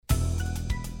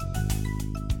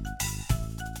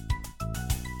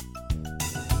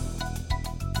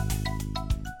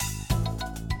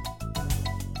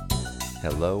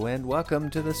Hello and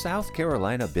welcome to the South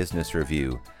Carolina Business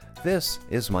Review. This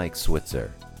is Mike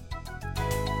Switzer.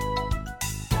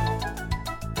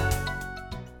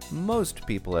 Most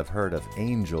people have heard of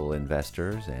angel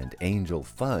investors and angel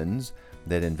funds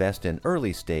that invest in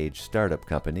early-stage startup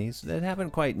companies that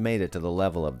haven't quite made it to the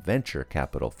level of venture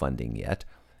capital funding yet.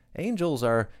 Angels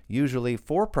are usually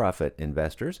for-profit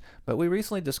investors, but we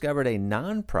recently discovered a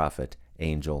non-profit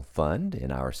angel fund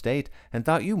in our state and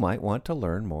thought you might want to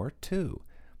learn more too.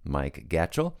 Mike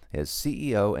Gatchell is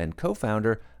CEO and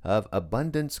co-founder of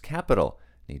Abundance Capital.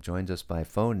 He joins us by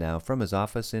phone now from his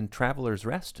office in Travelers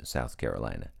Rest, South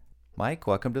Carolina. Mike,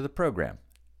 welcome to the program.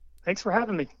 Thanks for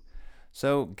having me.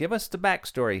 So give us the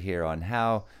backstory here on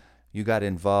how you got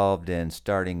involved in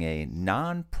starting a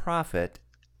non-profit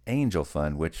angel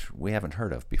fund, which we haven't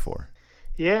heard of before.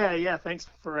 Yeah. Thanks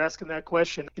for asking that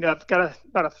question. I've got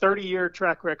about a 30-year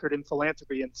track record in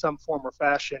philanthropy in some form or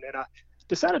fashion, and I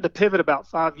decided to pivot about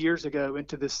 5 years ago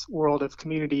into this world of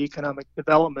community economic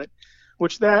development,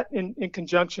 which that in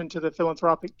conjunction to the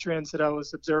philanthropic trends that I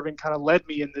was observing kind of led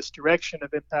me in this direction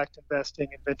of impact investing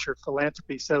and venture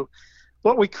philanthropy. So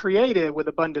what we created with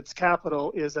Abundance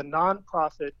Capital is a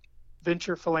nonprofit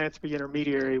venture philanthropy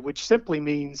intermediary, which simply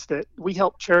means that we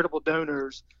help charitable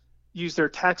donors use their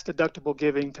tax-deductible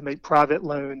giving to make private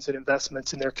loans and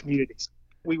investments in their communities.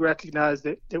 We recognize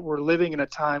that we're living in a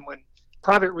time when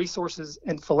private resources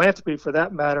and philanthropy, for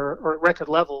that matter, are at record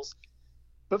levels.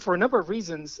 But for a number of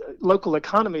reasons, local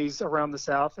economies around the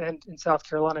South and in South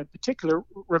Carolina in particular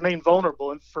remain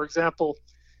vulnerable. And for example,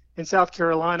 in South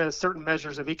Carolina, certain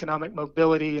measures of economic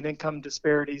mobility and income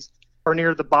disparities are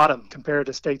near the bottom compared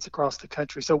to states across the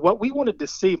country. So what we wanted to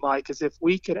see, Mike, is if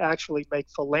we could actually make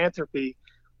philanthropy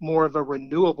more of a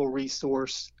renewable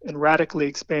resource and radically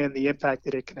expand the impact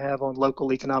that it can have on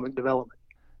local economic development.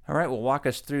 All right, well, walk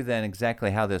us through then exactly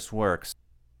how this works.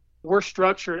 We're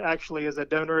structured actually as a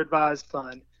donor-advised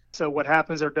fund. So what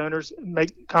happens, our donors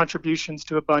make contributions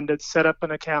to Abundance, set up an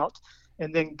account,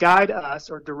 and then guide us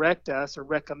or direct us or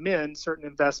recommend certain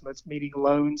investments, meaning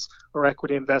loans or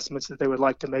equity investments that they would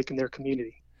like to make in their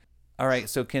community. All right,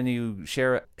 so can you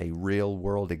share a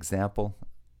real-world example?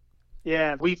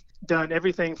 Yeah, we've done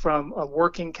everything from a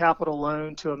working capital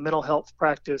loan to a mental health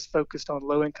practice focused on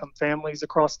low-income families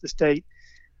across the state.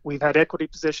 We've had equity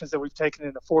positions that we've taken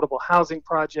in affordable housing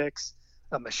projects,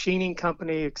 a machining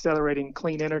company accelerating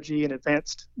clean energy and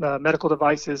advanced medical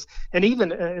devices, and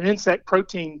even an insect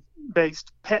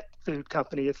protein-based pet food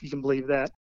company, if you can believe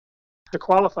that. To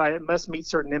qualify, it must meet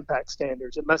certain impact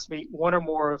standards. It must meet one or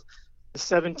more of the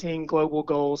 17 global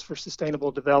goals for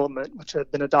sustainable development, which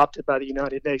have been adopted by the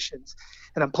United Nations.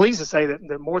 And I'm pleased to say that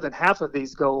more than half of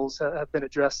these goals have been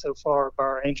addressed so far by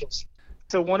our angels.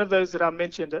 So one of those that I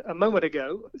mentioned a moment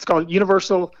ago, it's called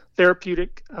Universal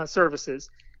Therapeutic Services.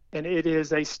 And it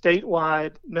is a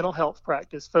statewide mental health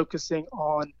practice focusing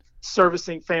on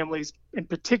servicing families, in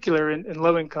particular in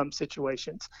low-income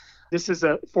situations. This is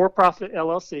a for-profit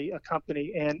LLC, a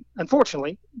company, and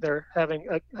unfortunately, they're having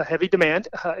a heavy demand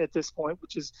at this point,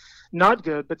 which is not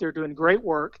good, but they're doing great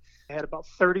work. They had about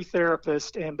 30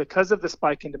 therapists, and because of the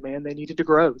spike in demand, they needed to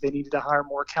grow. They needed to hire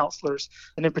more counselors,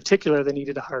 and in particular, they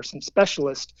needed to hire some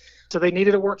specialists. So they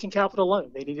needed a working capital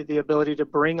loan. They needed the ability to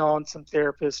bring on some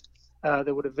therapists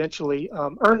that would eventually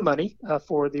earn money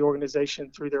for the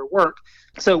organization through their work.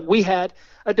 So we had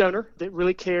a donor that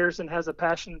really cares and has a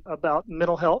passion about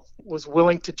mental health, was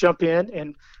willing to jump in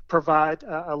and provide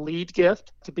a lead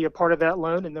gift to be a part of that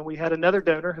loan. And then we had another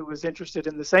donor who was interested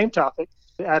in the same topic,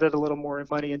 added a little more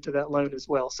money into that loan as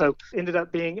well. So ended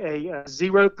up being a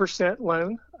 0%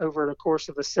 loan over the course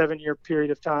of a 7-year period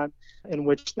of time in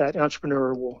which that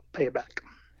entrepreneur will pay it back.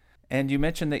 And you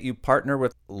mentioned that you partner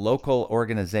with local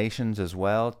organizations as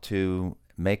well to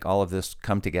make all of this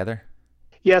come together?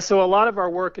 Yeah, so a lot of our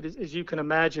work, as you can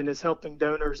imagine, is helping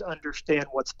donors understand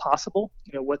what's possible,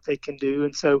 what they can do.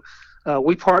 And so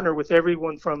we partner with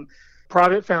everyone from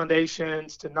private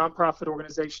foundations to nonprofit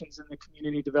organizations in the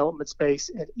community development space,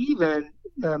 and even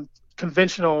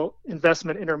conventional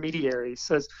investment intermediaries.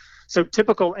 So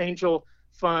typical angel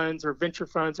funds or venture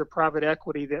funds or private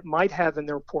equity that might have in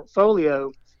their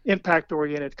portfolio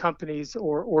impact-oriented companies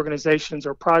or organizations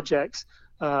or projects,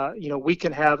 we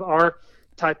can have our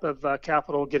type of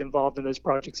capital get involved in those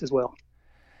projects as well.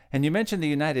 And you mentioned the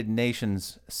United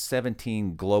Nations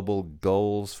 17 global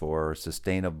goals for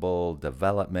sustainable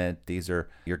development. These are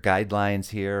your guidelines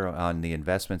here on the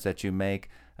investments that you make.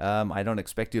 I don't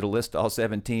expect you to list all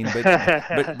 17,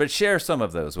 but share some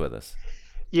of those with us.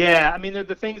 Yeah, I mean, they're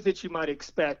the things that you might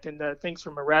expect, and things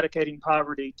from eradicating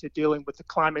poverty to dealing with the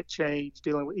climate change,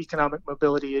 dealing with economic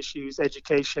mobility issues,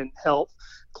 education, health,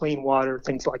 clean water,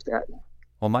 things like that.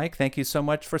 Well, Mike, thank you so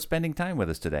much for spending time with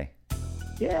us today.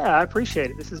 Yeah, I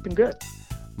appreciate it. This has been good.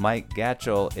 Mike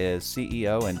Gatchell is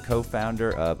CEO and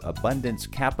co-founder of Abundance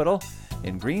Capital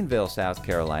in Greenville, South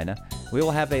Carolina. We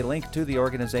will have a link to the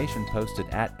organization posted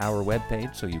at our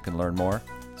webpage so you can learn more,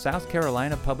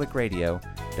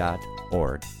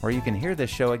 southcarolinapublicradio.org, where you can hear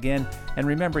this show again. And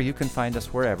remember, you can find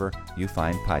us wherever you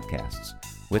find podcasts.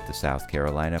 With the South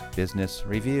Carolina Business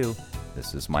Review,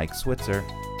 this is Mike Switzer.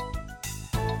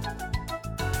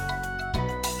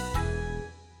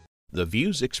 The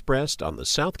views expressed on the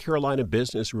South Carolina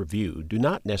Business Review do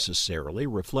not necessarily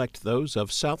reflect those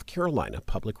of South Carolina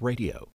Public Radio.